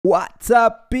What's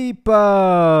up,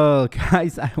 people?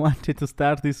 Guys, I wanted to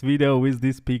start this video with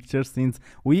this picture since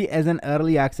we as an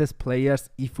early access players,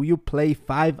 if you play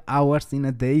 5 hours in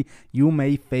a day, you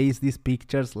may face these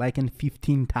pictures like in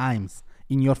 15 times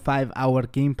in your 5-hour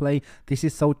gameplay. This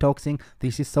is so toxic,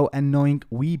 this is so annoying.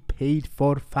 We paid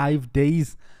for 5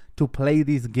 days to play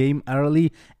this game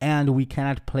early and we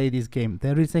cannot play this game.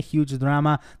 There is a huge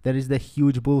drama, there is the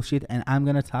huge bullshit, and I'm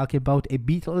gonna talk about a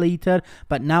bit later.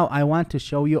 But now I want to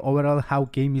show you overall how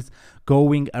game is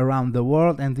going around the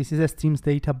world, and this is a Steam's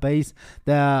database.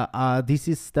 This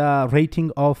is the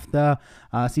rating of the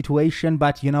situation,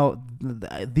 but you know,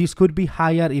 this could be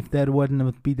higher if there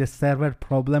wouldn't be the server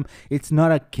problem. It's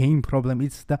not a game problem,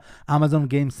 it's the Amazon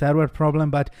game server problem,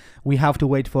 but we have to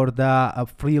wait for the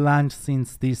free launch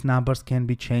since these numbers can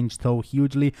be changed so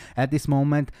hugely. At this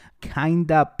moment,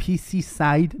 kinda PC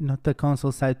side, not the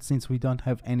console side, since we don't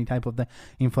have any type of the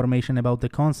information about the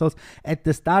consoles. At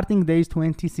the starting days,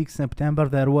 26 September,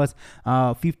 there was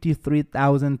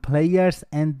 53,000 players,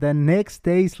 and the next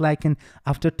days, like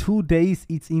after 2 days,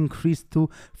 it's increased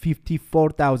to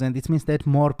 54,000. It means that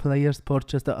more players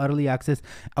purchased the early access.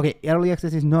 Okay, early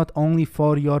access is not only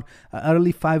for your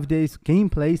early 5 days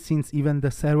gameplay, since even the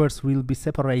servers will be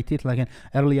separated. Like an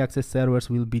early access servers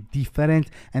will be different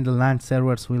and the launch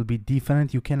servers will be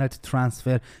different. You cannot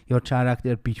transfer your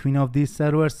character between of these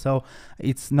servers, so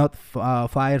it's not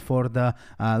fire for the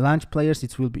launch players.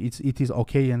 It is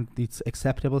okay and it's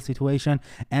acceptable situation,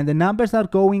 and the numbers are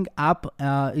going up.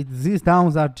 These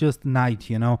downs are just night,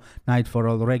 you know, night for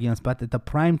all regions, but at the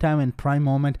prime time and prime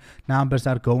moment, numbers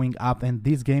are going up, and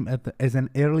this game as an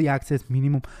early access,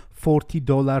 minimum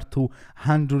 $40 to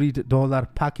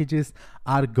 $100 packages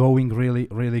are going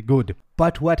really good.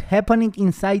 But what happening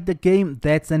inside the game,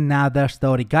 that's another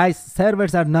story. Guys,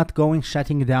 servers are not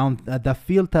shutting down. The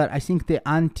filter, I think the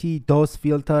anti-DOS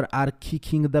filter are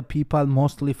kicking the people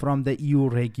mostly from the EU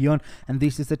region, and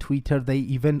this is a Twitter. They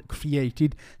even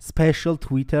created special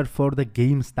Twitter for the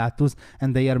game status,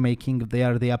 and they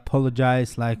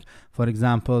apologize, like for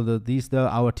example,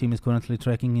 our team is currently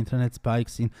tracking internet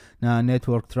spikes in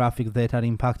network traffic that are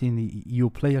impacting the EU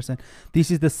players, and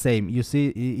this is the same. You see,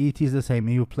 it is the same.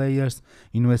 EU players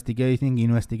investigating.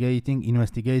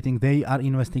 They are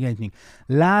investigating.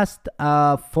 Last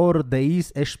 4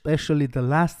 days, especially the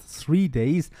last 3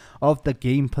 days of the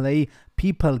gameplay,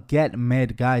 people get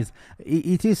mad, guys.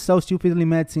 It is so stupidly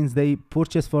mad since they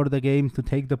purchase for the game to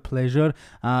take the pleasure.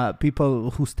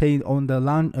 People who stay on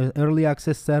the early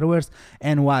access servers,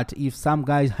 and what if some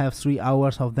guys have 3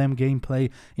 hours of them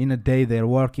gameplay in a day, they're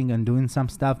working and doing some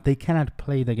stuff, they cannot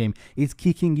play the game. It's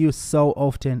kicking you so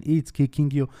often, it's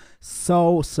kicking you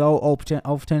so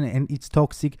often, and it's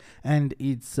toxic, and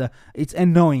it's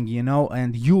annoying, you know,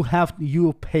 and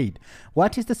you paid.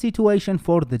 What is the situation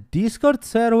for the Discord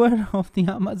server of the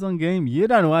Amazon game? You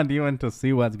don't want even to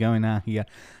see what's going on here.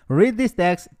 Read this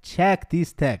text, check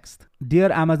this text.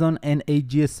 Dear Amazon and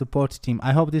AGS support team,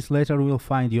 I hope this letter will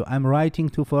find you. I'm writing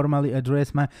to formally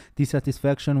address my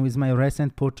dissatisfaction with my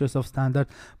recent purchase of standard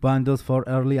bundles for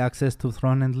early access to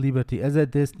Throne and Liberty. As a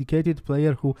dedicated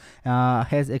player who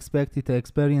has expected the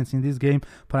experience in this game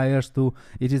prior to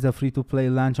it is a free-to-play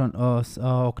launch on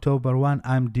October 1,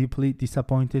 I'm deeply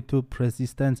disappointed to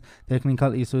persistent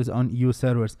technical issues on EU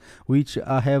servers, which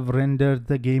have rendered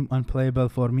the game unplayable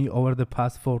for me over the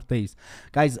past 4 days.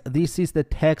 Guys, this is the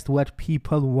text what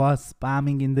people was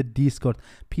spamming in the Discord.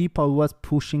 People was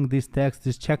pushing this text.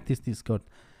 Just check this Discord.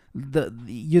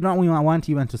 You don't want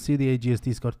even to see the AGS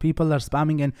Discord. People are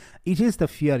spamming, and it is the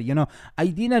fear, you know. I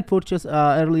didn't purchase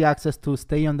early access to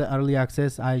stay on the early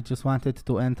access. I just wanted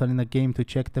to enter in the game to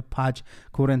check the patch,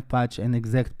 current patch and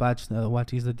exact patch,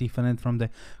 what is the different from the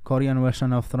Korean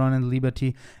version of Throne and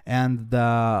Liberty and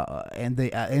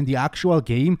the actual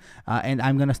game. And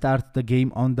I'm gonna start the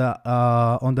game on the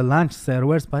launch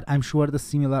servers, but I'm sure the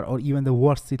similar or even the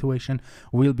worst situation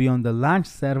will be on the launch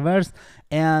servers.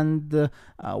 And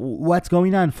what's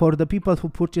going on for the people who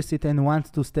purchase it and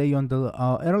want to stay on the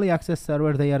early access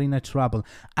server, they are in a trouble.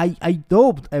 I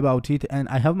doubt about it, and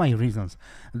I have my reasons.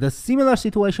 The similar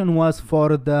situation was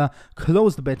for the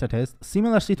closed beta test.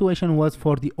 Similar situation was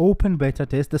for the open beta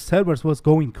test. The servers was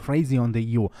going crazy on the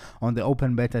EU on the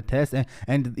open beta test,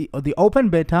 and the open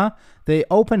beta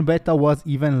was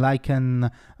even like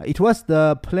it was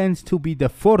the planned to be the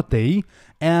 4th day.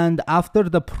 And after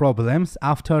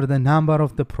the number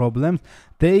of the problems,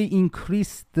 they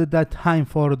increased the time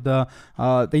for the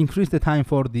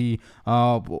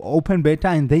open beta,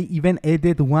 and they even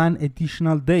added 1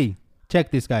 additional day Check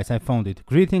this, guys, I found it.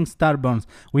 Greetings, Starburns.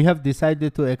 We have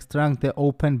decided to extract the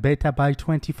open beta by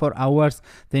 24 hours.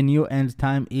 The new end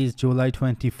time is July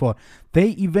 24. They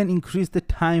even increased the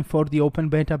time for the open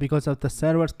beta because of the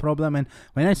servers problem. And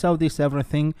when I saw this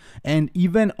everything, and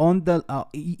even on the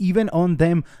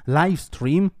them live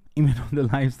stream, even on the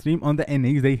live stream on the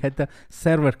NX, they had the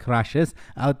server crashes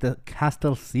out the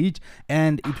Castle Siege,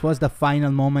 and it was the final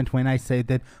moment when I said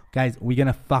that, guys, we're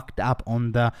gonna fucked up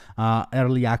on the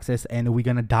early access, and we're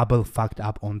gonna double fucked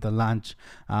up on the launch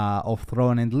of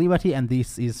Throne and Liberty, and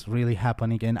this is really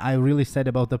happening. And I really sad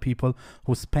about the people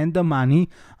who spend the money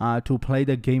to play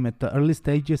the game at the early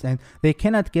stages, and they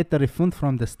cannot get the refund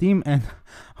from the Steam, and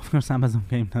of course Amazon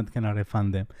game not gonna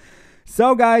refund them.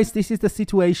 So guys, this is the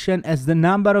situation. As the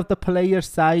number of the player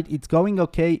side, it's going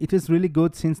okay. It is really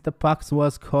good since the packs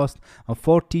was cost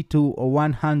 40 to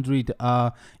 100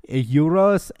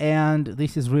 euros, and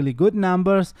this is really good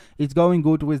numbers. It's going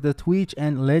good with the Twitch,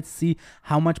 and let's see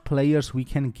how much players we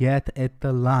can get at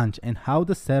the launch and how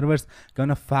the servers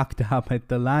gonna fucked up at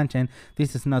the launch. And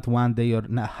this is not 1 day or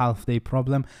half day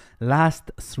problem.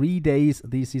 Last 3 days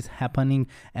this is happening,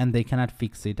 and they cannot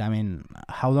fix it. I mean,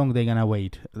 how long they gonna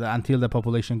wait until the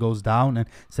population goes down and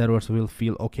servers will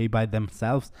feel okay by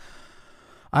themselves?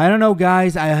 I don't know,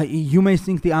 guys. You may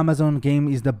think the Amazon game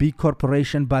is the big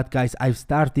corporation, but guys, I've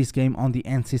started this game on the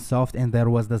NCSoft and there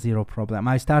was the zero problem.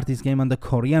 I started this game on the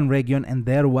Korean region and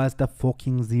there was the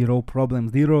fucking zero problem.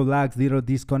 Zero lag, zero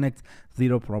disconnects,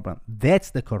 zero problem. That's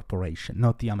the corporation,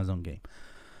 not the Amazon game.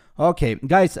 Okay,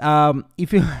 guys,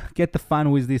 if you get the fun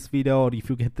with this video, or if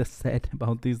you get the sad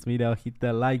about this video, hit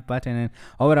the like button. And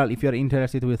overall, if you're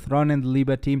interested with Throne and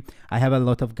Liberty, I have a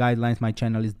lot of guidelines. My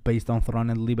channel is based on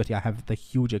Throne and Liberty. I have the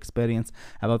huge experience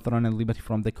about Throne and Liberty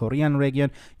from the Korean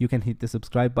region. You can hit the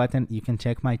subscribe button, you can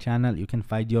check my channel, you can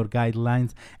find your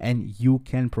guidelines, and you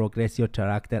can progress your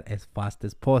character as fast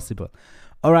as possible.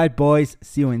 Alright boys,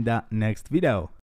 see you in the next video.